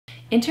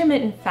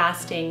Intermittent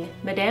fasting,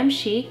 Madame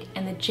Chic,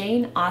 and the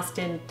Jane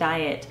Austen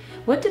Diet.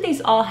 What do these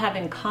all have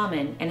in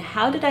common, and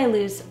how did I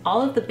lose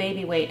all of the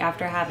baby weight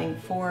after having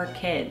 4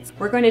 kids?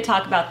 We're going to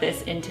talk about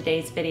this in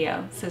today's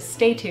video, so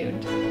stay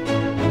tuned.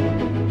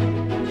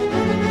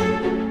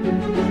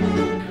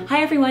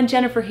 Hi everyone,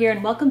 Jennifer here,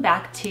 and welcome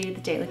back to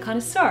the Daily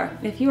Connoisseur.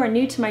 If you are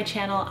new to my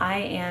channel, I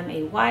am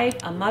a wife,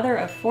 a mother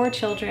of 4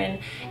 children,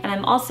 and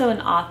I'm also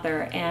an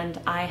author, and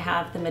I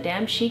have the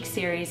Madame Chic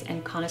series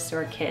and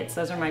Connoisseur Kids.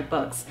 Those are my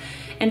books.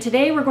 And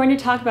today we're going to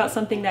talk about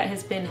something that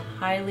has been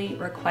highly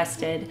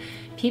requested.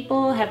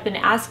 People have been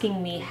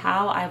asking me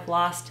how I've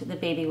lost the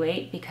baby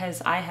weight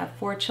because I have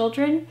 4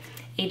 children,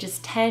 ages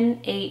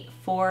 10, 8,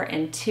 4,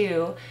 and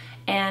 2,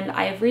 and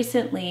I have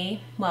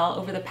recently, well,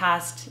 over the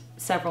past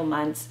several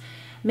months,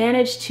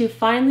 managed to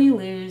finally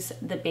lose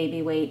the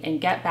baby weight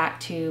and get back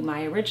to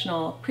my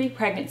original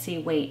pre-pregnancy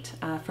weight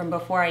from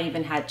before I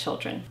even had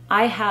children.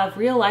 I have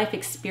real life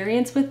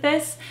experience with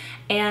this,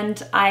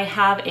 and I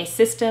have a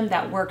system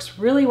that works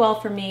really well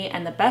for me,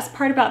 and the best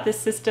part about this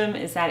system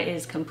is that it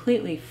is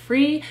completely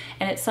free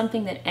and it's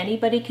something that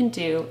anybody can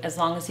do as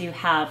long as you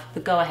have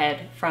the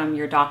go-ahead from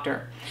your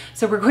doctor.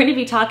 So we're going to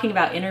be talking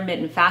about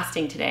intermittent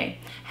fasting today,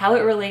 how it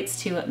relates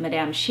to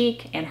Madame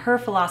Chic and her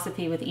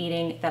philosophy with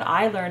eating that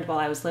I learned while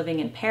I was living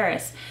in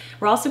Paris.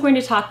 We're also going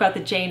to talk about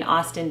the Jane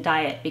Austen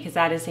Diet because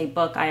that is a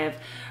book I have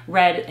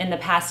read in the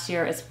past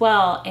year as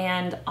well,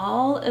 and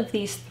all of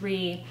these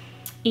 3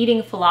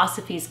 eating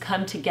philosophies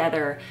come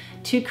together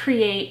to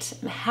create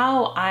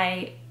how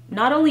I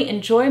not only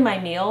enjoy my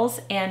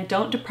meals and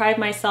don't deprive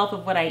myself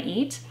of what I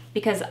eat,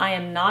 because I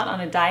am not on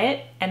a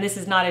diet, and this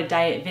is not a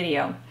diet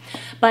video,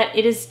 but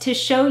it is to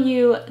show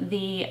you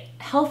the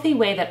healthy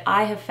way that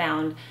I have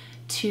found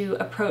to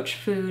approach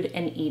food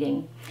and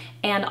eating,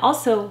 and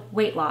also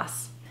weight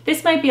loss.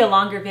 This might be a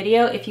longer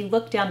video. If you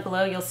look down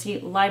below, you'll see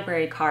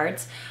library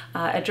cards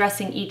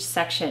addressing each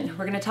section.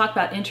 We're going to talk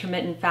about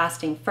intermittent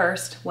fasting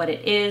first, what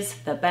it is,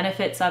 the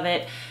benefits of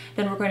it.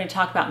 Then we're going to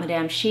talk about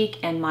Madame Chic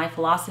and my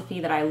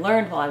philosophy that I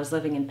learned while I was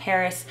living in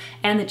Paris,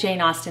 and the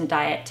Jane Austen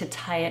Diet to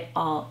tie it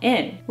all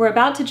in. We're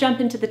about to jump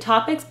into the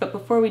topics, but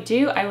before we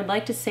do, I would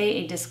like to say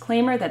a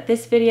disclaimer that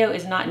this video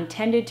is not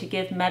intended to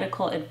give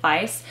medical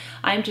advice.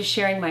 I'm just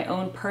sharing my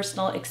own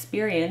personal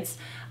experience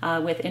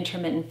with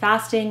intermittent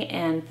fasting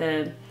and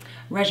the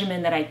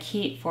regimen that I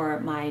keep for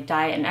my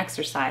diet and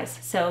exercise.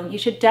 So you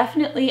should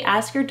definitely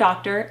ask your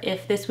doctor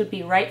if this would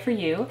be right for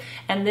you,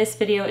 and this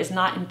video is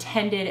not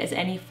intended as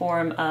any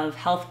form of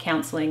health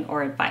counseling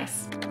or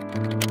advice.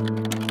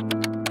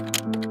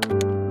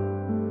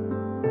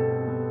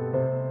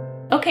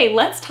 Okay,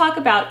 let's talk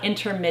about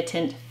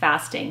intermittent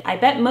fasting. I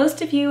bet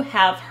most of you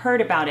have heard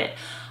about it.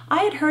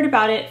 I had heard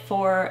about it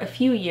for a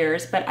few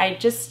years, but I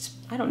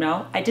don't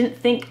know, I didn't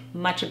think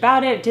much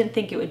about it. I didn't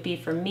think it would be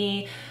for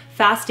me.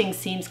 Fasting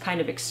seems kind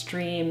of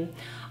extreme.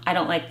 I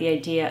don't like the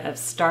idea of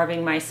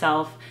starving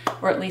myself,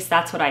 or at least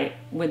that's what I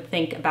would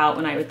think about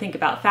when I would think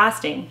about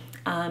fasting.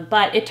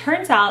 But it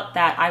turns out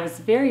that I was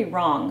very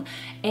wrong,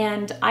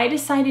 and I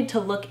decided to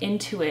look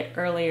into it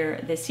earlier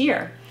this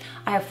year.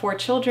 I have 4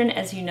 children,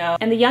 as you know,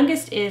 and the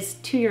youngest is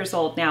 2 years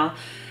old now.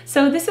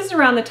 So this is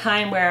around the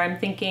time where I'm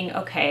thinking,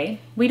 okay,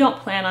 we don't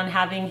plan on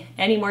having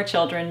any more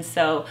children,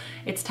 so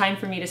it's time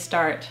for me to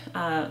start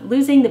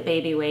losing the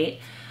baby weight.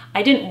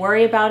 I didn't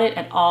worry about it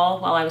at all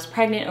while I was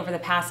pregnant over the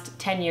past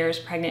 10 years,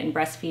 pregnant and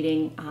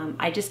breastfeeding.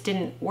 I just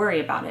didn't worry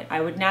about it. I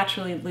would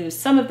naturally lose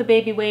some of the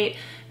baby weight,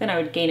 then I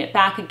would gain it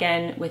back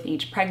again with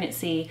each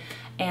pregnancy.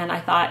 And I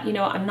thought, you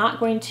know, I'm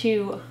not going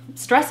to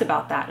stress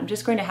about that. I'm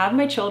just going to have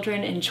my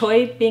children,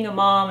 enjoy being a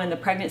mom in the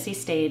pregnancy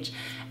stage.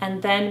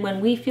 And then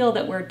when we feel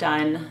that we're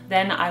done,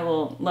 then I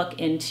will look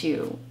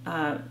into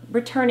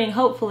returning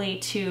hopefully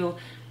to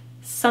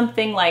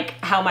something like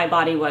how my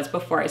body was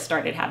before I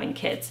started having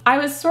kids. I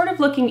was sort of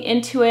looking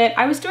into it.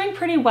 I was doing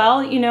pretty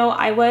well. You know,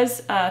 I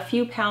was a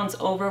few pounds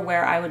over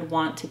where I would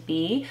want to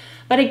be.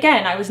 But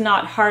again, I was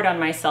not hard on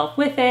myself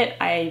with it.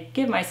 I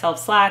give myself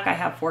slack. I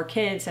have 4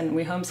 kids and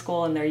we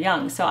homeschool and they're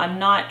young. So I'm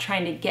not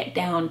trying to get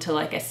down to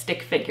like a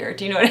stick figure.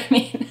 Do you know what I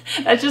mean?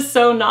 That's just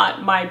so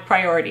not my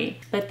priority.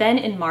 But then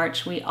in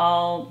March, we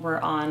all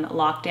were on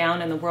lockdown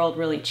and the world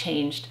really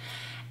changed.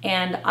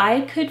 And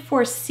I could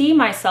foresee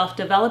myself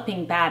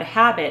developing bad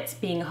habits,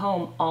 being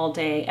home all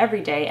day,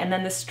 every day, and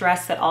then the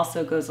stress that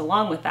also goes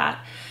along with that.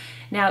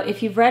 Now,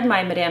 if you've read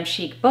my Madame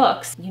Chic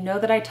books, you know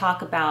that I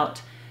talk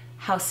about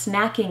how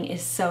snacking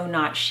is so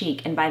not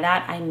chic, and by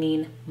that I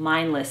mean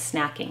mindless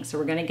snacking. So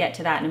we're gonna get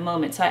to that in a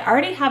moment. So I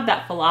already have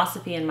that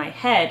philosophy in my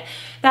head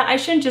that I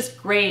shouldn't just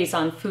graze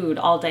on food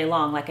all day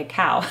long like a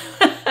cow,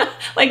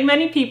 like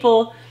many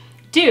people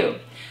do.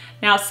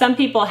 Now, some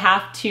people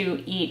have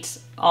to eat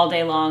all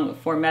day long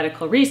for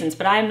medical reasons,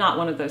 but I'm not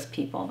one of those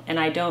people, and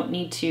I don't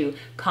need to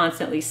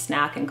constantly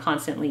snack and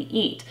constantly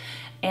eat.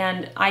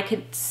 And I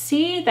could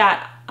see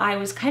that I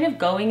was kind of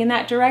going in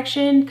that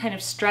direction, kind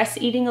of stress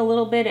eating a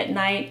little bit at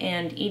night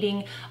and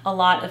eating a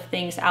lot of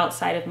things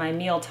outside of my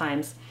meal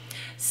times.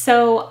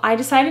 So I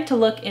decided to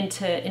look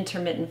into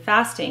intermittent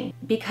fasting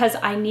because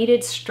I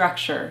needed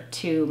structure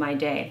to my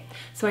day.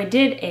 So I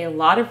did a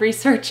lot of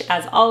research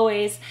as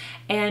always,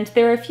 and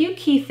there are a few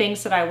key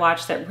things that I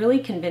watched that really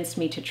convinced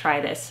me to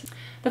try this.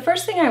 The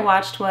first thing I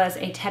watched was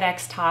a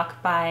TEDx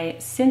talk by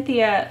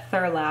Cynthia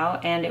Thurlow,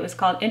 and it was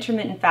called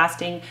Intermittent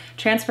Fasting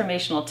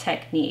Transformational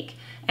Technique,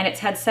 and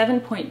it's had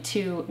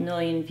 7.2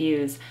 million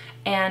views.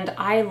 And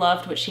I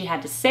loved what she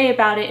had to say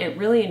about it. It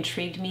really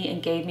intrigued me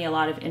and gave me a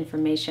lot of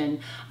information.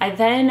 I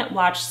then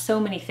watched so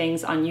many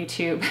things on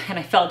YouTube and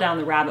I fell down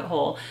the rabbit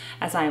hole,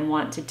 as I am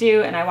wont to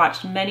do, and I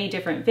watched many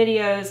different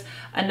videos.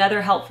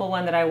 Another helpful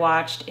one that I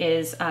watched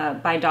is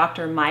by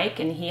Dr. Mike,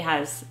 and he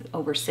has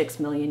over 6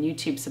 million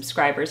YouTube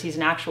subscribers. He's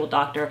an actual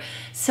doctor.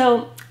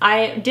 So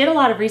I did a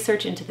lot of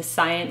research into the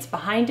science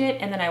behind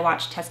it, and then I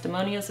watched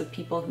testimonials of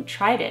people who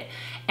tried it.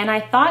 And I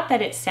thought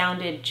that it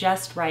sounded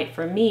just right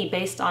for me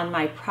based on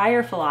my prior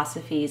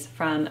philosophies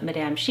from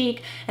Madame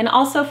Chic and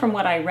also from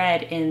what I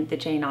read in the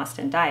Jane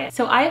Austen Diet.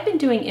 So I have been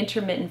doing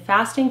intermittent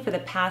fasting for the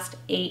past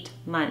 8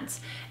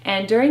 months,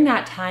 and during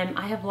that time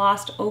I have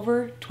lost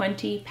over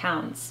 20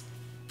 pounds.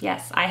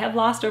 Yes, I have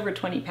lost over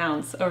 20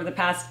 pounds over the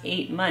past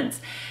 8 months,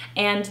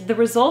 and the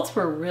results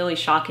were really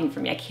shocking for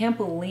me. I can't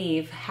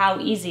believe how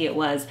easy it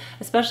was,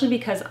 especially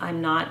because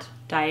I'm not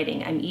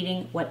dieting. I'm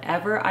eating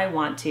whatever I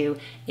want to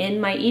in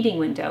my eating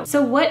window.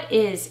 So what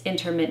is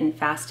intermittent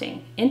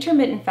fasting?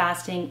 Intermittent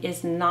fasting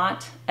is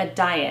not a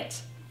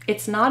diet.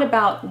 It's not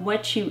about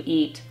what you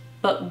eat,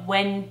 but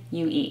when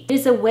you eat. It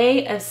is a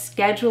way of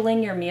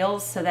scheduling your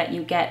meals so that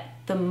you get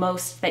the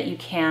most that you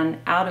can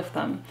out of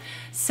them.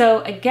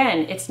 So again,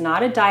 it's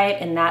not a diet,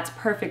 and that's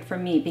perfect for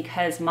me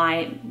because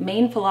my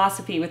main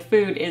philosophy with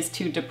food is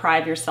to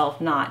deprive yourself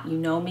not. You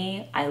know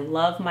me, I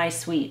love my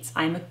sweets.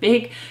 I'm a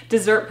big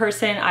dessert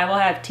person. I will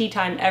have tea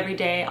time every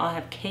day. I'll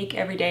have cake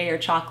every day or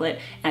chocolate,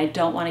 and I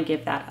don't want to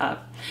give that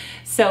up.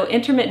 So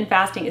intermittent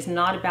fasting is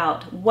not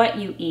about what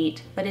you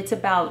eat, but it's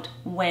about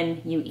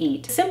when you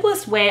eat. The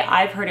simplest way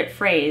I've heard it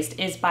phrased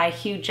is by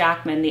Hugh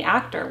Jackman, the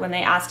actor, when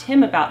they asked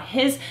him about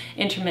his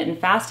intermittent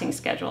fasting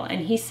schedule.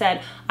 And he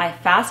said, I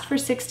fast for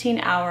 16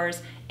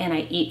 hours and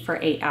I eat for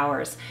 8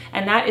 hours.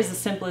 And that is the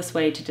simplest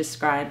way to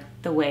describe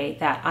the way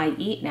that I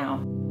eat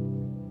now.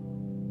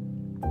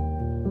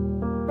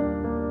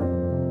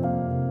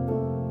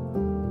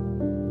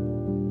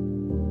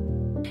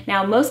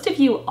 Now, most of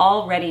you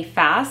already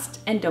fast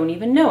and don't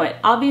even know it.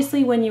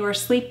 Obviously, when you are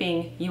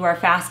sleeping, you are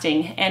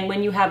fasting, and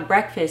when you have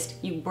breakfast,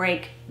 you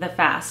break the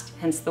fast,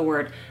 hence the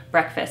word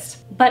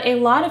breakfast. But a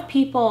lot of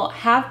people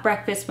have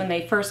breakfast when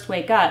they first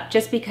wake up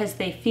just because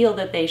they feel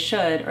that they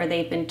should or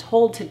they've been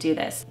told to do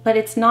this, but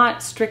it's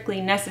not strictly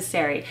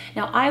necessary.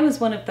 Now, I was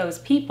one of those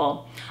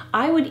people.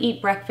 I would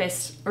eat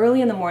breakfast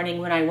early in the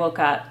morning when I woke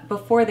up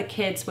before the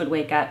kids would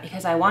wake up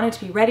because I wanted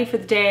to be ready for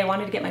the day. I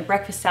wanted to get my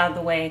breakfast out of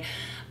the way.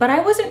 But I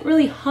wasn't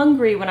really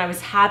hungry when I was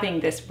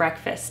having this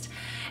breakfast.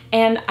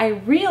 And I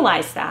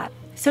realized that.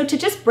 So to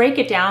just break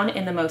it down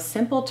in the most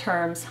simple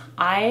terms,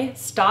 I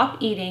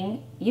stop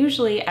eating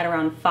usually at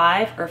around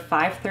 5 or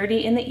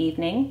 5:30 in the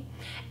evening,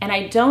 and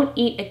I don't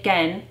eat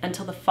again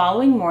until the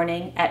following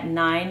morning at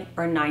 9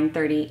 or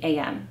 9:30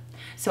 a.m.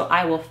 So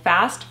I will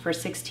fast for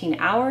 16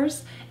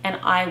 hours and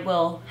I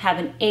will have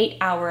an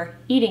 8-hour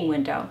eating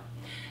window.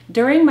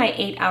 During my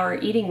 8-hour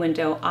eating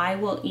window, I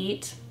will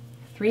eat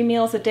 3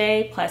 meals a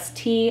day plus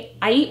tea.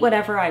 I eat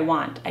whatever I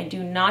want. I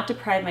do not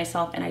deprive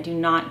myself and I do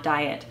not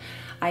diet.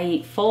 I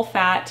eat full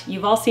fat.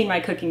 You've all seen my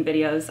cooking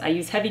videos. I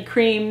use heavy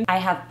cream. I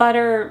have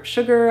butter,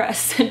 sugar,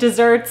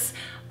 desserts.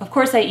 Of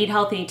course, I eat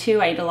healthy too.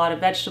 I eat a lot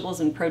of vegetables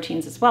and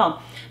proteins as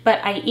well.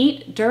 But I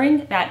eat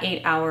during that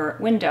 8-hour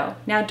window.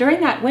 Now, during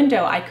that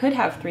window, I could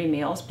have 3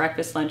 meals,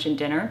 breakfast, lunch, and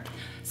dinner.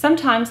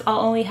 Sometimes I'll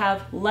only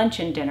have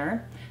lunch and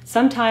dinner.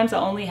 Sometimes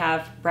I'll only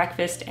have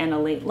breakfast and a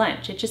late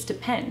lunch. It just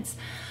depends.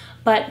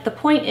 But the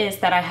point is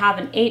that I have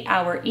an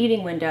 8-hour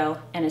eating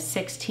window and a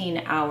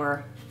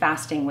 16-hour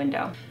fasting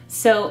window.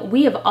 So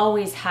we have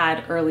always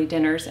had early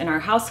dinners in our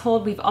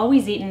household. We've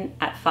always eaten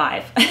at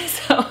 5.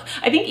 So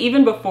I think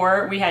even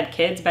before we had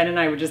kids, Ben and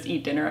I would just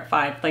eat dinner at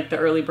 5, like the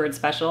early bird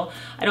special.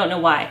 I don't know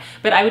why,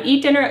 but I would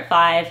eat dinner at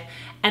 5.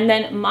 And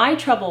then my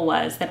trouble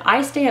was that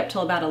I stay up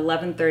till about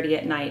 11:30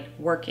 at night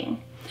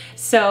working.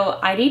 So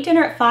I'd eat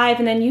dinner at 5,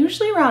 and then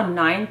usually around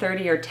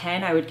 9:30 or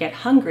 10 I would get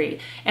hungry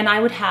and I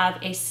would have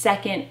a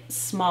second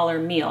smaller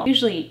meal,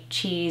 usually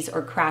cheese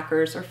or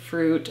crackers or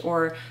fruit,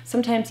 or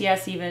sometimes,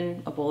 yes,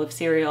 even a bowl of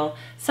cereal,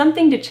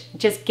 something to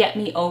just get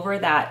me over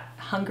that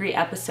hungry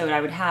episode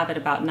I would have at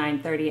about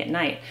 9:30 at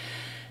night.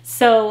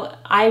 So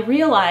I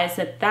realized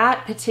that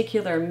that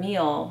particular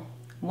meal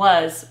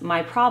was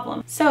my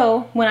problem.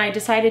 So when I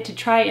decided to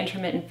try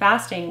intermittent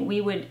fasting,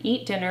 we would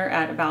eat dinner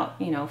at about,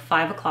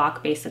 5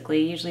 o'clock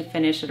basically, usually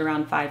finish at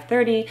around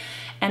 5:30,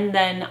 and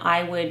then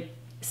I would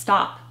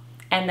stop.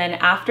 And then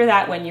after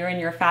that, when you're in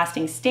your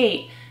fasting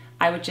state,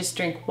 I would just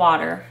drink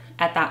water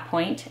at that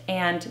point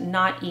and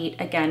not eat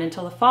again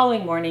until the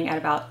following morning at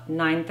about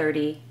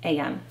 9:30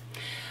 a.m.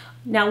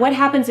 Now, what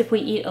happens if we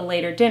eat a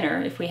later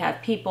dinner? If we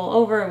have people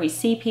over, we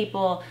see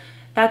people,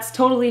 that's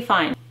totally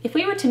fine. If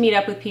we were to meet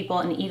up with people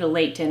and eat a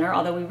late dinner,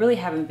 although we really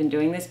haven't been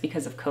doing this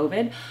because of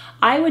COVID,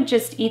 I would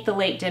just eat the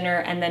late dinner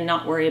and then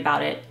not worry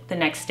about it the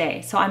next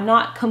day. So I'm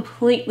not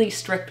completely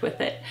strict with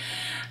it,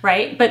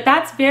 right? But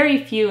that's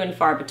very few and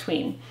far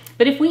between.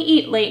 But if we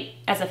eat late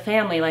as a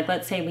family, like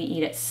let's say we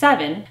eat at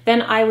 7,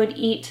 then I would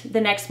eat the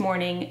next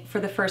morning for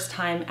the first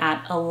time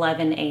at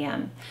 11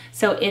 a.m.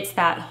 So it's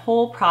that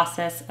whole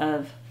process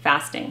of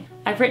fasting.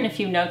 I've written a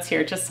few notes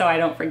here just so I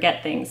don't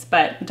forget things,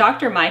 but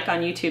Dr. Mike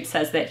on YouTube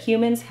says that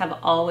humans have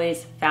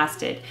always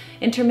fasted.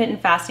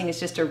 Intermittent fasting is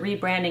just a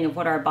rebranding of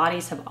what our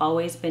bodies have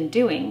always been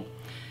doing.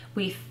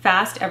 We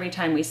fast every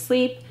time we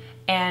sleep,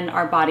 and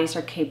our bodies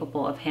are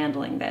capable of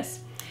handling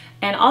this.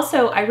 And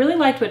also, I really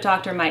liked what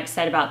Dr. Mike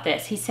said about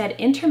this. He said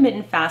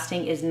intermittent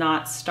fasting is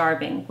not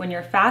starving. When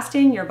you're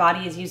fasting, your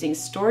body is using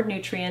stored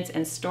nutrients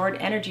and stored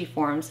energy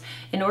forms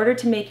in order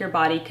to make your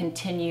body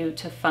continue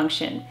to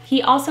function.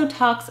 He also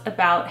talks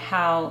about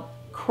how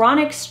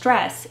chronic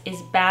stress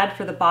is bad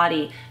for the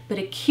body, but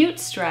acute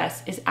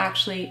stress is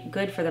actually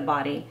good for the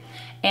body.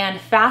 And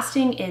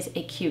fasting is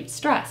acute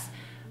stress.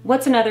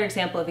 What's another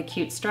example of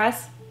acute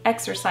stress?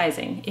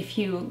 Exercising. If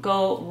you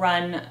go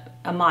run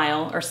a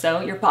mile or so,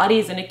 your body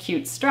is in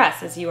acute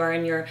stress as you are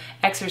in your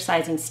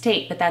exercising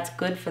state, but that's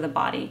good for the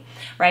body,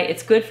 right?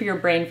 It's good for your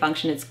brain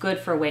function. It's good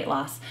for weight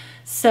loss.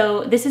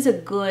 So this is a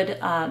good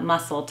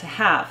muscle to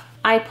have.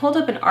 I pulled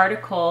up an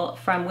article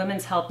from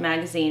Women's Health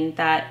magazine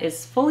that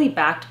is fully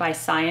backed by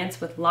science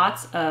with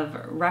lots of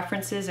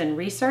references and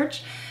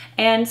research.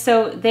 And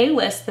so they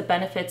list the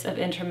benefits of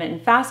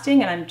intermittent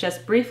fasting, and I'm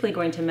just briefly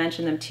going to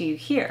mention them to you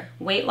here.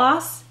 Weight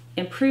loss,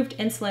 improved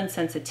insulin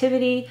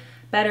sensitivity,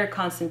 better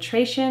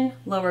concentration,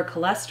 lower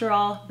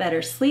cholesterol,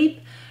 better sleep,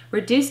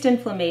 reduced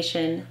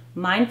inflammation,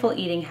 mindful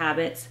eating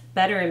habits,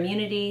 better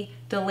immunity,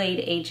 delayed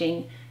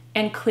aging,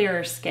 and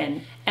clearer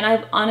skin. And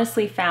I've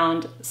honestly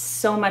found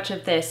so much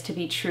of this to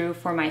be true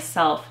for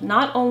myself.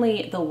 Not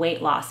only the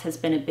weight loss has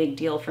been a big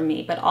deal for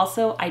me, but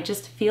also I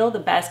just feel the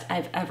best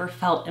I've ever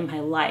felt in my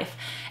life.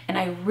 And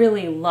I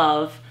really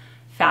love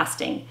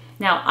fasting.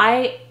 Now,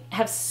 I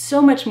have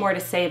so much more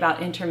to say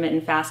about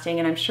intermittent fasting,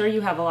 and I'm sure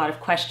you have a lot of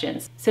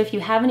questions. So if you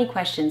have any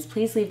questions,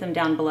 please leave them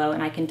down below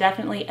and I can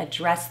definitely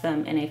address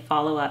them in a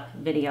follow-up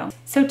video.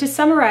 So to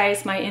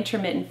summarize my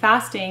intermittent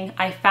fasting,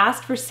 I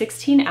fast for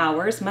 16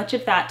 hours. Much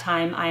of that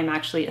time I am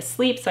actually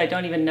asleep, so I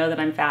don't even know that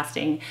I'm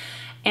fasting.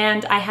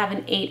 And I have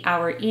an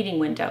 8-hour eating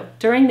window.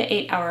 During the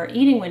 8-hour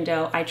eating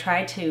window, I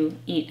try to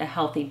eat a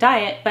healthy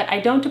diet, but I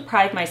don't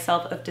deprive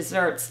myself of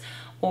desserts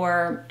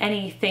or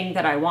anything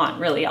that I want,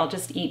 really. I'll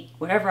just eat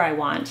whatever I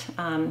want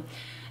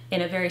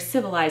in a very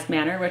civilized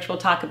manner, which we'll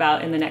talk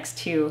about in the next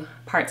 2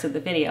 parts of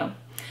the video.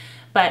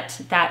 But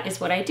that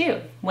is what I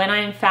do. When I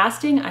am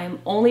fasting, I am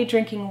only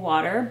drinking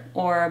water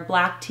or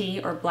black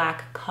tea or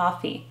black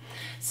coffee.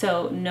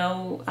 So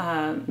no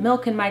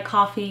milk in my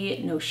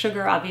coffee, no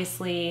sugar,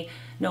 obviously,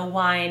 no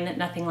wine,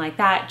 nothing like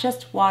that,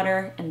 just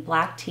water and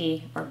black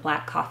tea or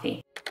black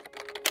coffee.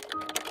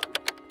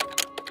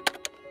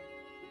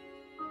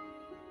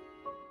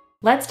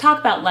 Let's talk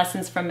about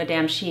lessons from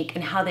Madame Chic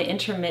and how the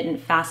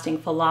intermittent fasting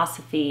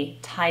philosophy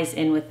ties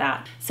in with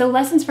that. So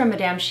Lessons from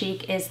Madame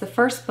Chic is the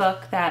first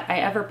book that I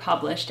ever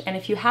published, and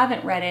if you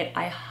haven't read it,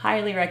 I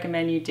highly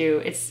recommend you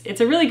do. It's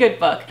a really good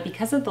book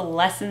because of the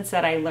lessons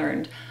that I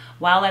learned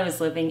while I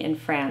was living in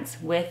France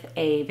with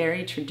a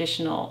very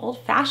traditional,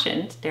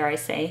 old-fashioned, dare I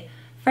say,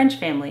 French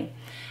family.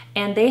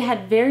 And they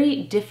had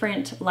very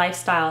different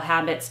lifestyle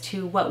habits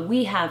to what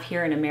we have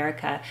here in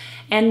America,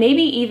 and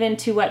maybe even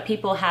to what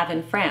people have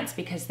in France,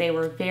 because they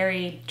were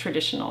very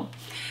traditional.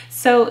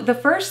 So the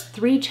first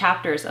 3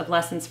 chapters of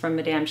Lessons from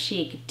Madame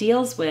Chic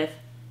deals with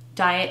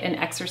diet and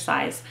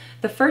exercise.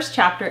 The first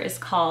chapter is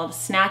called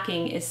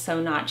Snacking is So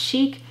Not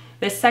Chic.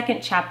 The second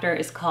chapter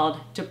is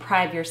called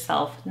Deprive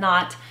Yourself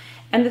Not.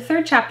 And the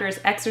third chapter is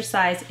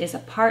Exercise is a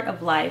Part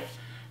of Life,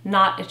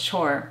 Not a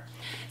Chore.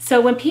 So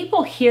when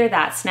people hear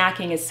that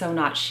snacking is so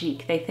not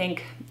chic, they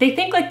think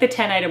like the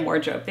 10-item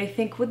wardrobe. They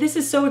think, well, this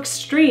is so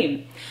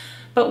extreme.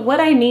 But what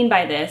I mean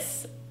by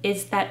this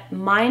is that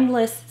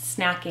mindless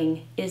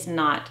snacking is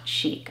not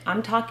chic.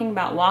 I'm talking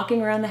about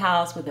walking around the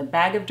house with a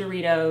bag of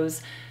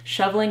Doritos,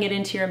 shoveling it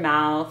into your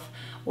mouth,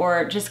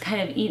 or just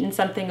kind of eating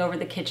something over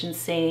the kitchen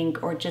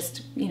sink, or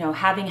just, you know,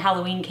 having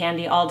Halloween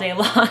candy all day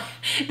long.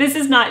 This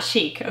is not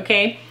chic,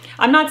 okay?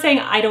 I'm not saying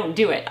I don't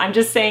do it. I'm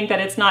just saying that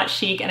it's not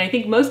chic, and I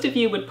think most of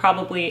you would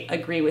probably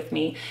agree with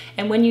me.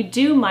 And when you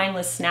do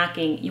mindless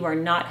snacking, you are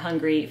not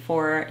hungry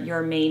for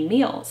your main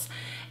meals.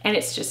 And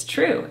it's just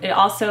true. It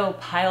also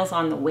piles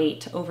on the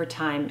weight over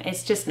time.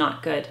 It's just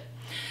not good.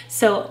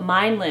 So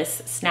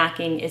mindless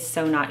snacking is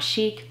so not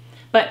chic.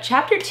 But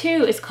chapter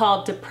 2 is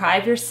called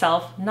Deprive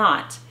Yourself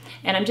Not.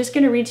 And I'm just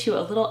going to read to you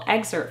a little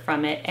excerpt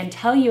from it and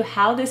tell you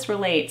how this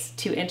relates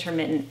to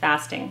intermittent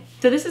fasting.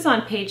 So this is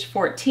on page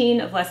 14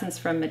 of Lessons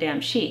from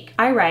Madame Chic.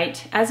 I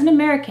write, as an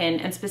American,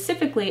 and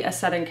specifically a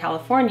Southern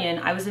Californian,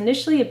 I was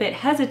initially a bit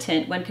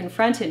hesitant when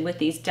confronted with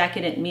these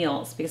decadent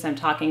meals, because I'm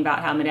talking about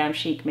how Madame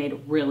Chic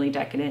made really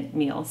decadent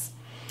meals.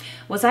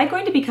 Was I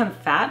going to become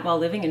fat while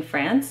living in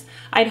France?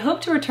 I'd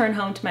hoped to return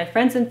home to my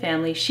friends and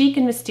family chic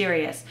and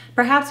mysterious,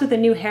 perhaps with a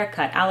new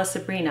haircut a la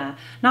Sabrina,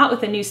 not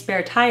with a new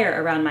spare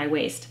tire around my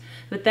waist.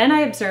 But then I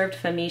observed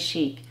famille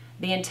chic.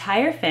 The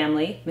entire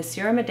family,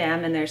 Monsieur and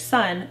Madame and their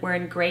son, were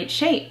in great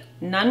shape.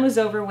 None was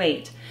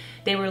overweight.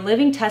 They were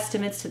living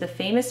testaments to the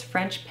famous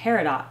French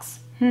paradox.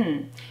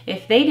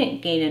 If they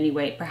didn't gain any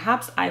weight,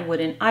 perhaps I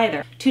wouldn't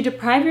either. To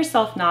deprive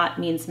yourself not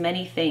means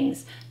many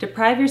things.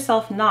 Deprive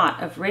yourself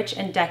not of rich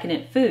and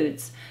decadent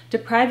foods.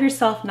 Deprive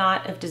yourself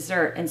not of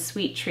dessert and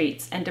sweet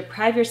treats, and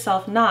deprive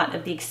yourself not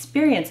of the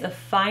experience of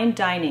fine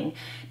dining,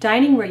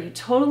 dining where you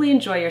totally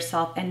enjoy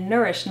yourself and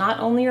nourish not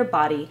only your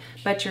body,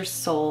 but your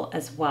soul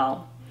as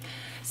well.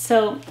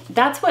 So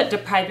that's what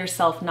deprive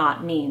yourself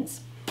not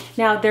means.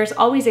 Now, there's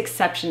always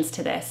exceptions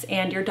to this,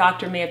 and your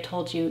doctor may have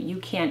told you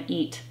you can't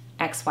eat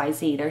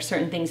XYZ. There are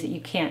certain things that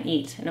you can't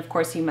eat, and of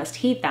course you must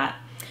heed that.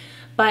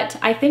 But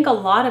I think a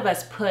lot of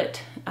us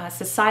put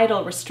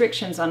societal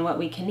restrictions on what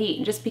we can eat,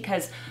 and just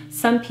because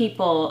some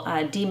people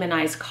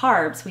demonize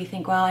carbs, we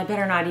think, well, I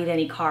better not eat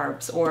any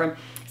carbs. Or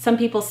some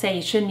people say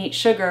you shouldn't eat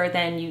sugar,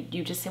 then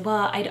you just say,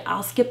 well,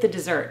 I'll skip the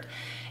dessert.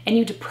 And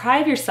you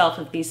deprive yourself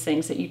of these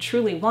things that you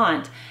truly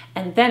want,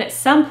 and then at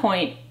some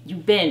point you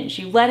binge,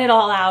 you let it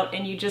all out,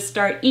 and you just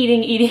start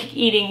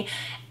eating,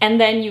 and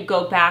then you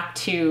go back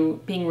to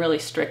being really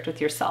strict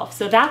with yourself.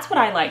 So that's what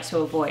I like to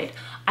avoid.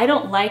 I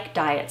don't like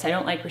diets. I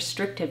don't like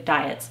restrictive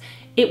diets.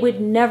 It would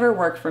never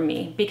work for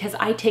me because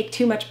I take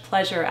too much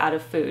pleasure out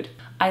of food.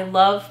 I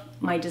love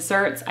my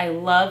desserts. I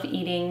love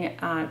eating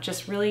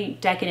just really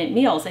decadent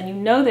meals. And you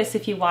know this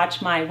if you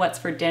watch my What's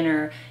for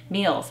Dinner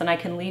meals, and I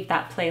can leave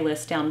that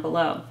playlist down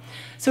below.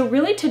 So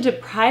really, to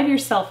deprive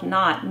yourself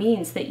not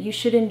means that you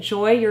should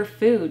enjoy your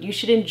food. You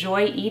should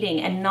enjoy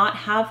eating and not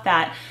have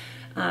that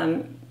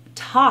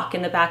talk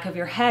in the back of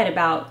your head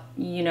about,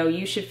 you know,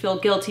 you should feel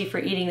guilty for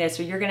eating this,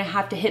 or you're going to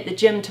have to hit the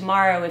gym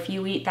tomorrow if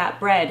you eat that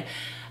bread.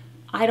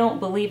 I don't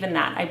believe in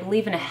that. I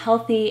believe in a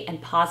healthy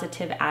and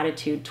positive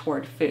attitude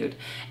toward food.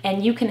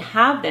 And you can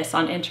have this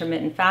on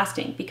intermittent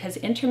fasting, because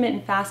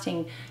intermittent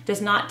fasting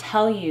does not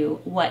tell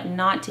you what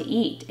not to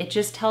eat. It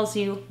just tells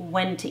you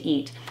when to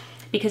eat,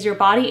 because your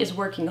body is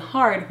working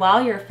hard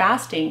while you're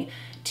fasting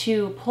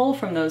to pull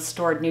from those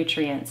stored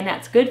nutrients. And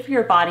that's good for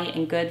your body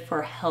and good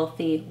for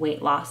healthy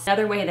weight loss.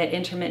 Another way that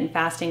intermittent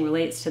fasting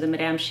relates to the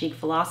Madame Chic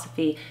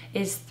philosophy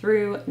is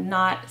through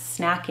not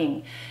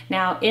snacking.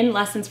 Now, in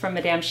Lessons from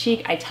Madame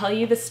Chic, I tell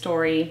you the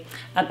story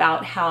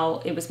about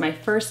how it was my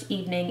first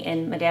evening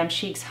in Madame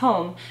Chic's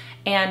home,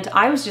 and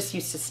I was just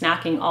used to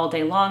snacking all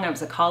day long. I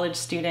was a college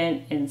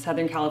student in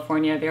Southern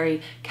California,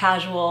 very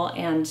casual,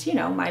 and you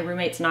know, my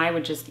roommates and I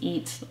would just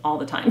eat all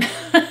the time.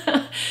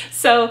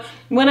 So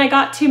when I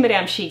got to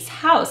Madame Chic's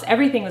house,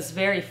 everything was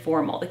very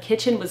formal. The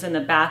kitchen was in the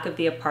back of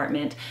the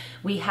apartment.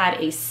 We had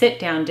a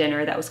sit-down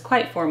dinner that was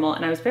quite formal,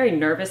 and I was very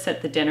nervous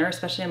at the dinner,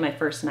 especially on my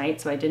first night,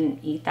 so I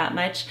didn't eat that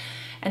much.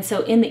 And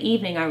so in the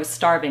evening, I was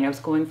starving. I was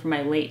going for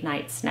my late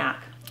night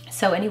snack.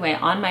 So anyway,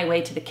 on my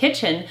way to the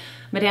kitchen,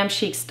 Madame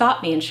Chic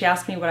stopped me and she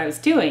asked me what I was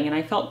doing, and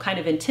I felt kind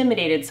of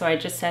intimidated, so I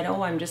just said,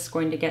 oh, I'm just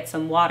going to get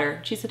some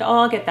water. She said, oh,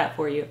 I'll get that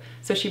for you.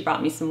 So she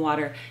brought me some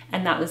water,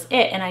 and that was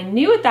it. And I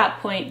knew at that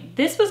point,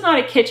 this was not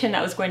a kitchen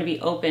that was going to be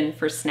open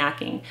for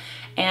snacking.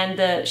 And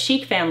the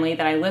Chic family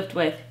that I lived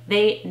with,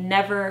 they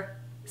never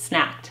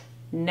snacked.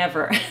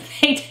 Never.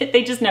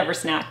 They just never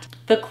snacked.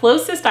 The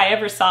closest I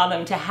ever saw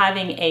them to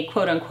having a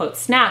quote-unquote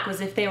snack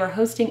was if they were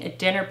hosting a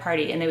dinner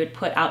party and they would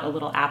put out a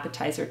little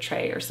appetizer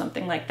tray or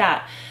something like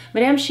that.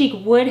 Madame Chic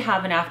would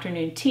have an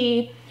afternoon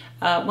tea.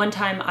 One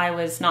time I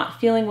was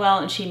not feeling well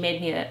and she made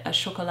me a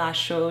chocolat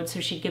chaud, so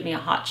she'd give me a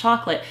hot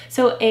chocolate.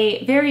 So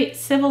a very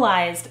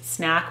civilized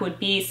snack would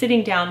be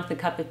sitting down with a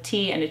cup of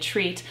tea and a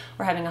treat,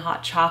 or having a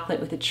hot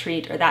chocolate with a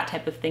treat, or that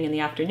type of thing in the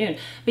afternoon.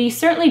 But you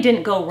certainly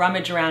didn't go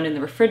rummage around in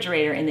the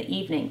refrigerator in the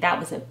evening. That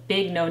was a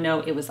big no-no.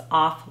 It was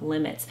off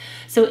limits.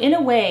 So in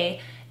a way,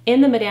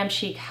 in the Madame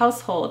Chic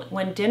household,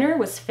 when dinner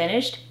was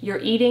finished, your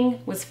eating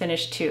was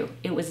finished too.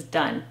 It was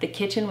done. The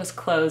kitchen was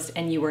closed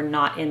and you were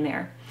not in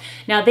there.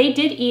 Now, they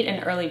did eat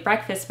an early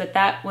breakfast, but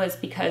that was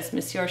because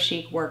Monsieur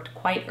Chic worked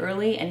quite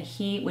early and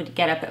he would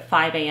get up at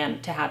 5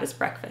 a.m. to have his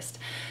breakfast.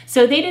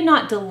 So they did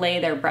not delay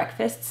their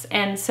breakfasts,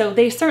 and so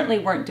they certainly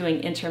weren't doing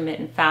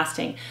intermittent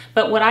fasting.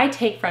 But what I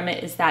take from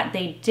it is that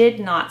they did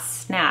not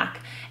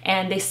snack,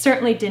 and they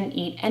certainly didn't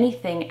eat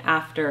anything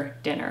after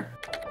dinner.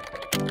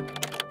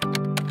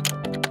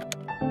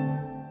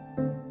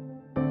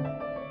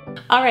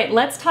 All right,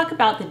 let's talk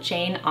about the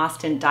Jane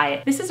Austen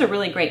Diet. This is a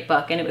really great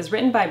book, and it was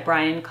written by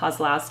Brian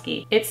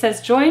Kozlowski. It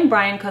says, join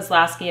Brian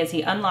Kozlowski as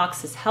he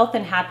unlocks his health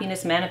and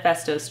happiness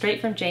manifesto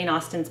straight from Jane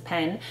Austen's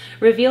pen,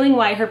 revealing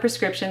why her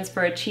prescriptions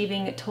for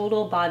achieving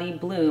total body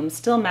bloom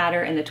still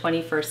matter in the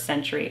 21st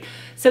century.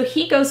 So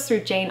he goes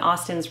through Jane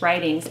Austen's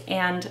writings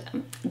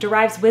and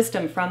derives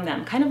wisdom from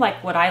them, kind of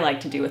like what I like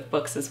to do with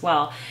books as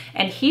well.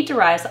 And he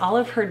derives all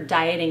of her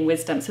dieting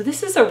wisdom. So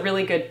this is a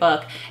really good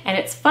book, and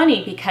it's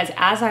funny because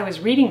as I was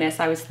reading this,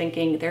 I was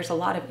thinking there's a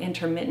lot of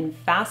intermittent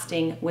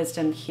fasting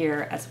wisdom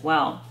here as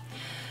well.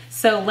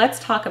 So let's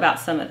talk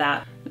about some of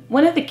that.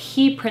 One of the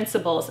key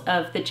principles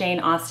of the Jane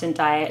Austen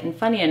diet, and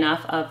funny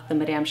enough, of the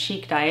Madame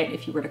Chic diet,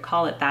 if you were to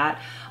call it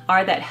that,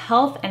 are that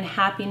health and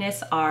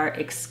happiness are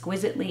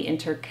exquisitely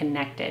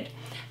interconnected.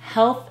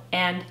 Health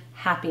and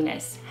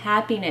happiness.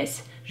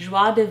 Happiness.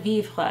 Joie de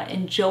vivre,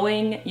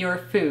 enjoying your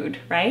food,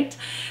 right?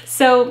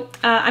 So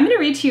I'm going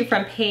to read to you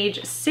from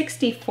page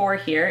 64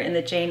 here in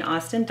the Jane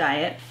Austen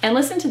Diet. And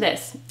listen to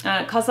this.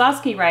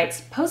 Kozlowski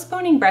writes,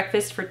 postponing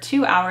breakfast for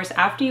 2 hours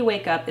after you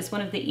wake up is one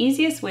of the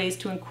easiest ways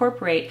to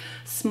incorporate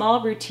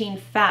small routine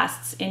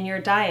fasts in your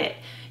diet.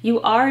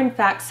 You are, in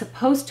fact,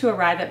 supposed to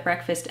arrive at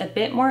breakfast a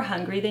bit more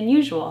hungry than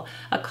usual,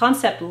 a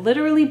concept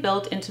literally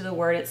built into the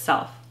word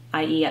itself,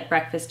 i.e. at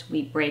breakfast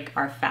we break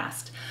our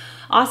fast.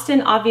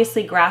 Austen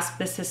obviously grasped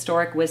this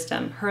historic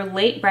wisdom. Her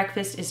late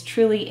breakfast is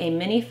truly a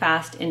mini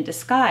fast in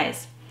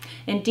disguise.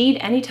 Indeed,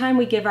 anytime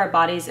we give our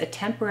bodies a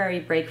temporary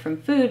break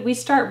from food, we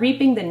start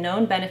reaping the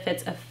known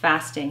benefits of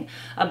fasting,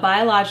 a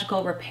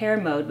biological repair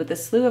mode with a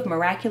slew of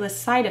miraculous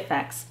side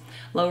effects,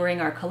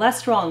 lowering our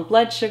cholesterol and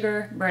blood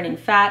sugar, burning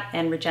fat,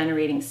 and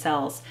regenerating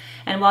cells.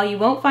 And while you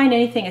won't find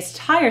anything as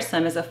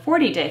tiresome as a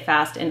 40-day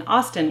fast in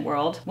Austen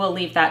world, we'll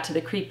leave that to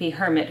the creepy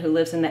hermit who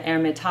lives in the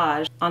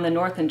Hermitage on the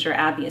Northanger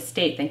Abbey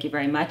estate, thank you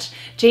very much.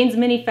 Jane's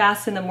mini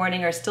fasts in the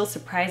morning are still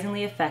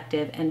surprisingly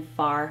effective and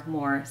far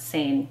more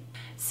sane.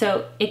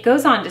 So it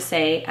goes on to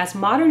say, as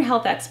modern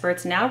health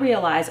experts now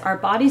realize, our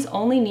bodies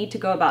only need to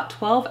go about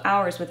 12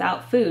 hours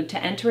without food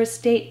to enter a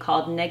state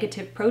called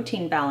negative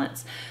protein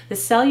balance, the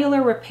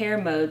cellular repair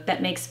mode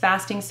that makes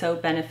fasting so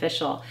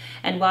beneficial.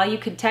 And while you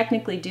could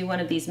technically do one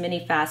of these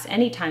mini fasts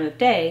any time of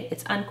day,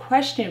 it's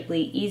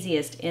unquestionably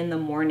easiest in the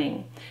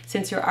morning,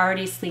 since you're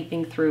already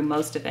sleeping through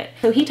most of it.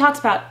 So he talks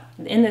about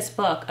in this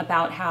book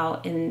about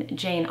how in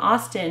Jane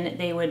Austen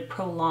they would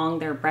prolong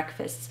their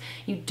breakfasts.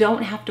 You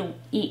don't have to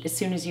eat as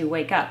soon as you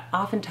wake up.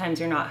 Oftentimes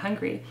you're not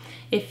hungry.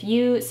 If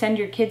you send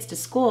your kids to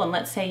school and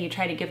let's say you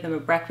try to give them a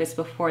breakfast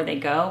before they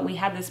go, we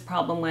had this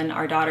problem when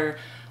our daughter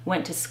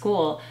went to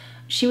school.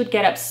 She would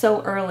get up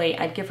so early,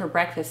 I'd give her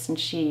breakfast and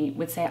she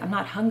would say, I'm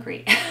not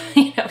hungry.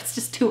 It's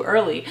just too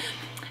early.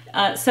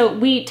 So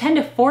we tend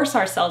to force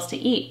ourselves to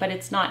eat, but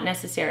it's not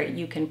necessary.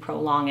 You can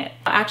prolong it.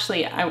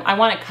 Actually, I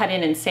want to cut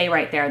in and say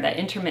right there that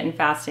intermittent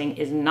fasting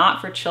is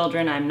not for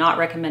children. I'm not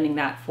recommending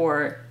that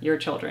for your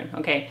children,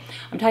 okay?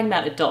 I'm talking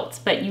about adults,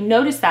 but you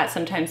notice that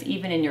sometimes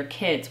even in your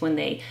kids when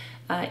they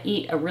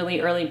eat a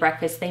really early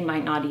breakfast, they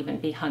might not even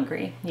be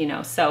hungry,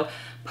 So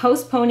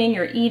postponing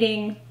your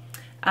eating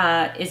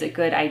is a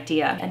good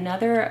idea.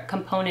 Another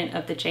component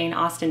of the Jane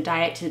Austen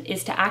diet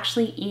is to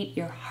actually eat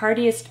your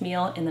heartiest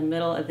meal in the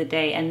middle of the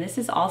day, and this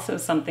is also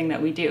something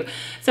that we do.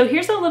 So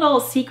here's a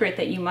little secret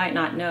that you might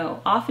not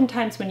know.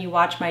 Oftentimes when you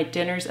watch my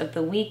dinners of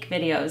the week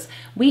videos,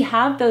 we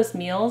have those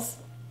meals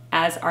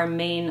as our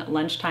main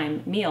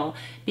lunchtime meal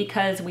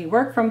because we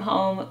work from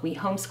home, we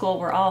homeschool,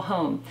 we're all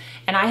home.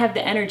 And I have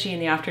the energy in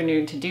the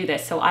afternoon to do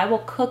this, so I will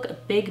cook a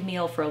big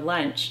meal for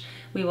lunch.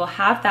 We will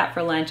have that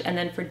for lunch, and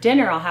then for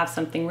dinner I'll have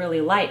something really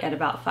light at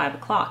about 5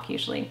 o'clock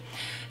usually.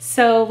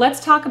 So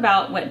let's talk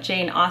about what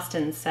Jane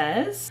Austen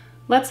says.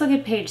 Let's look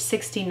at page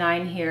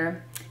 69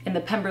 here in the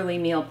Pemberley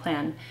meal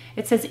plan.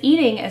 It says,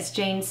 eating, as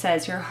Jane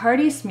says, your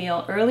heartiest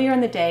meal earlier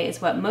in the day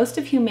is what most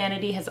of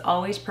humanity has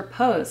always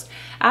proposed.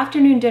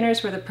 Afternoon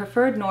dinners were the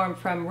preferred norm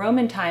from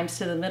Roman times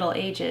to the Middle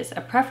Ages,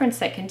 a preference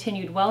that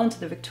continued well into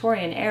the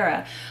Victorian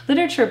era.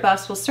 Literature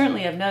buffs will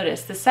certainly have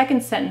noticed the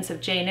second sentence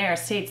of Jane Eyre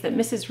states that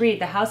Mrs.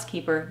 Reed, the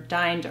housekeeper,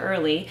 dined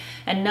early,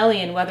 and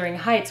Nellie in Wuthering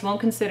Heights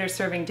won't consider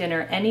serving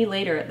dinner any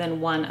later than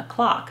 1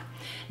 o'clock.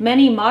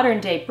 Many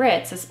modern-day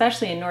Brits,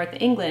 especially in North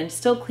England,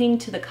 still cling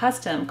to the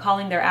custom,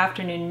 calling their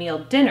afternoon meal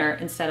dinner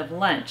instead of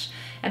lunch.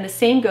 And the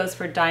same goes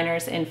for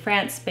diners in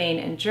France, Spain,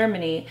 and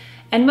Germany,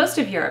 and most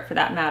of Europe for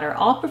that matter,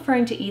 all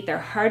preferring to eat their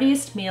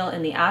heartiest meal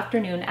in the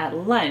afternoon at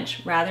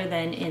lunch rather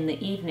than in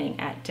the evening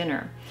at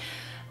dinner.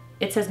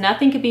 It says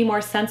nothing could be more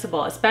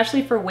sensible,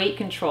 especially for weight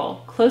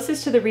control.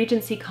 Closest to the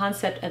Regency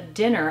concept of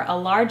dinner, a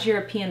large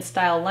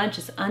European-style lunch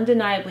is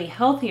undeniably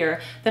healthier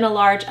than a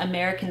large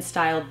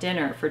American-style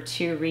dinner for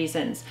 2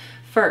 reasons.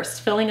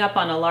 First, filling up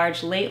on a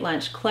large late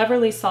lunch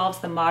cleverly solves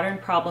the modern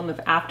problem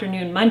of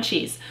afternoon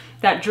munchies,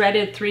 that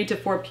dreaded 3 to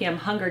 4 p.m.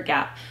 hunger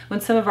gap when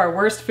some of our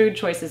worst food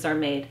choices are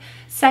made.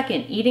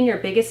 Second, eating your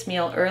biggest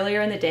meal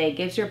earlier in the day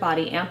gives your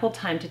body ample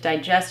time to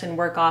digest and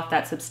work off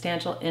that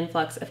substantial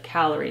influx of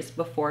calories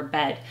before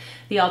bed.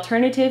 The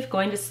alternative,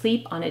 going to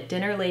sleep on a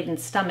dinner-laden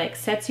stomach,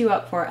 sets you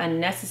up for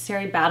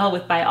unnecessary battle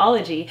with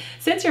biology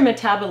since your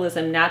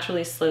metabolism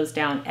naturally slows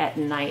down at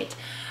night.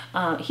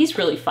 He's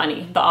really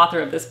funny, the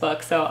author of this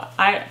book, so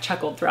I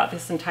chuckled throughout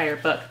this entire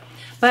book.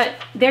 But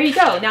there you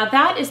go. Now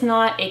that is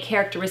not a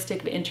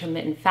characteristic of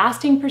intermittent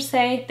fasting per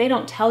se. They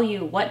don't tell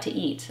you what to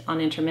eat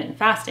on intermittent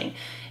fasting.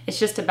 It's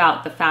just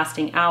about the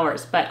fasting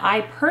hours. But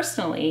I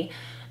personally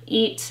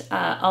eat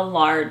a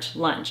large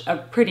lunch, a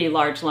pretty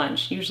large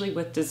lunch, usually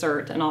with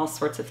dessert and all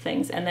sorts of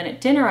things. And then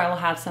at dinner, I will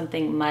have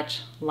something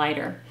much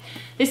lighter.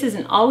 This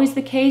isn't always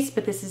the case,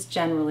 but this is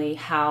generally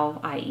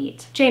how I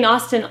eat. Jane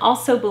Austen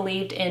also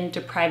believed in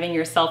depriving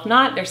yourself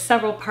not. There's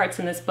several parts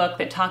in this book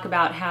that talk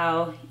about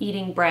how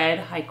eating bread,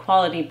 high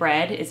quality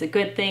bread, is a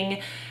good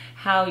thing,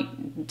 how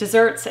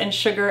desserts and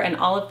sugar and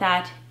all of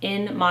that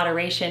in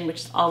moderation,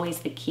 which is always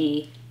the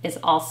key, is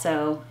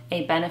also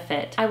a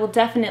benefit. I will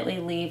definitely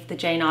leave the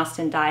Jane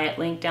Austen Diet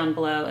link down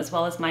below, as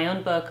well as my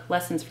own book,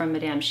 Lessons from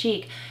Madame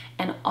Chic,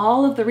 and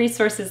all of the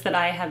resources that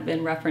I have been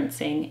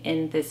referencing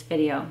in this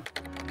video.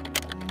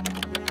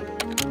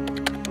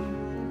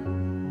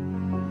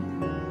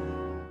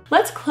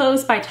 Let's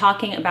close by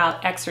talking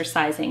about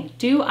exercising.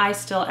 Do I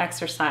still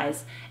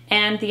exercise?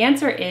 And the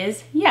answer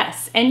is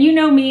yes. And you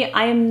know me,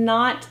 I am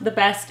not the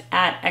best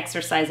at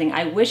exercising.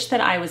 I wish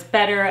that I was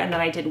better and that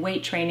I did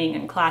weight training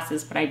and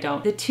classes, but I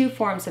don't. The two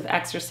forms of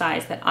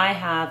exercise that I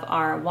have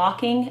are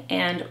walking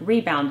and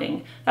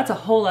rebounding. That's a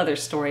whole other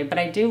story, but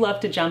I do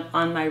love to jump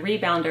on my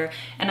rebounder,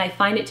 and I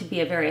find it to be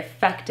a very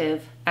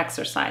effective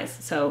exercise.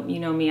 So you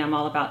know me, I'm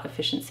all about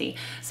efficiency.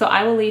 So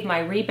I will leave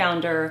my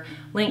rebounder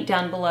link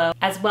down below,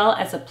 as well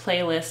as a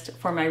playlist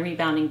for my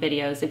rebounding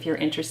videos if you're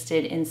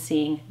interested in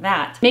seeing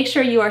that. Make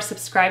sure you are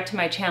subscribed to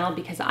my channel,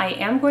 because I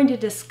am going to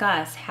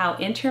discuss how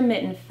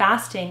intermittent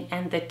fasting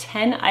and the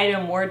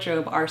 10-item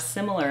wardrobe are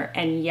similar.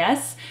 And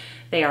yes,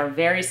 they are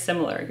very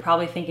similar. You're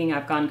probably thinking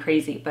I've gone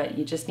crazy, but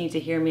you just need to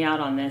hear me out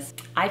on this.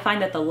 I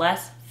find that the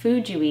less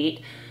food you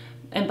eat,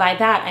 and by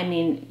that, I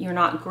mean you're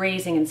not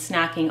grazing and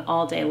snacking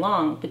all day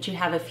long, but you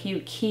have a few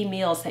key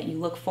meals that you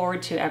look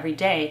forward to every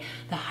day,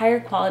 the higher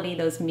quality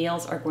those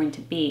meals are going to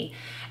be.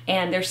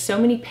 And there's so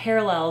many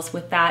parallels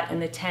with that and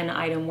the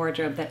 10-item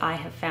wardrobe that I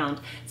have found.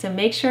 So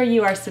make sure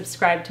you are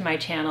subscribed to my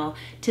channel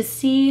to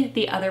see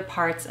the other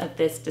parts of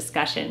this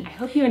discussion. I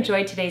hope you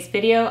enjoyed today's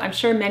video. I'm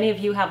sure many of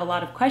you have a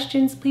lot of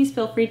questions. Please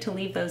feel free to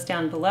leave those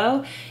down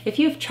below. If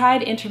you've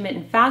tried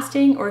intermittent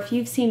fasting, or if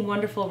you've seen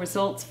wonderful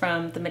results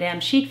from the Madame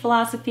Chic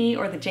philosophy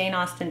or the Jane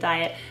Austen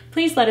diet,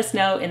 please let us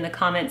know in the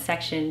comment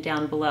section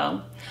down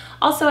below.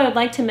 Also, I would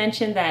like to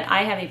mention that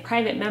I have a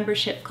private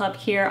membership club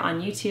here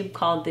on YouTube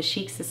called the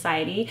Chic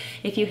Society.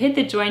 If you hit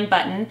the join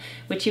button,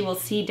 which you will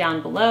see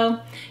down below,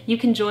 you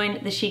can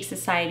join the Chic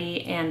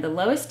Society, and the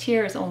lowest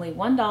tier is only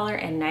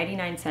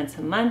 $1.99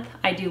 a month.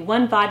 I do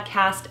one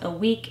vodcast a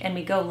week, and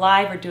we go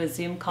live or do a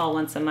Zoom call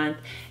once a month,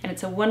 and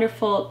it's a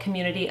wonderful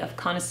community of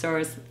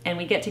connoisseurs, and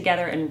we get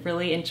together and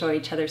really enjoy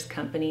each other's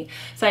company.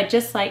 So I'd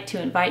just like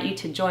to invite you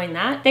to join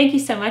that. Thank you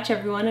so much,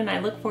 everyone, and I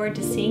look forward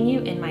to seeing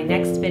you in my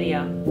next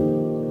video.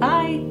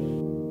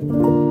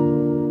 Bye!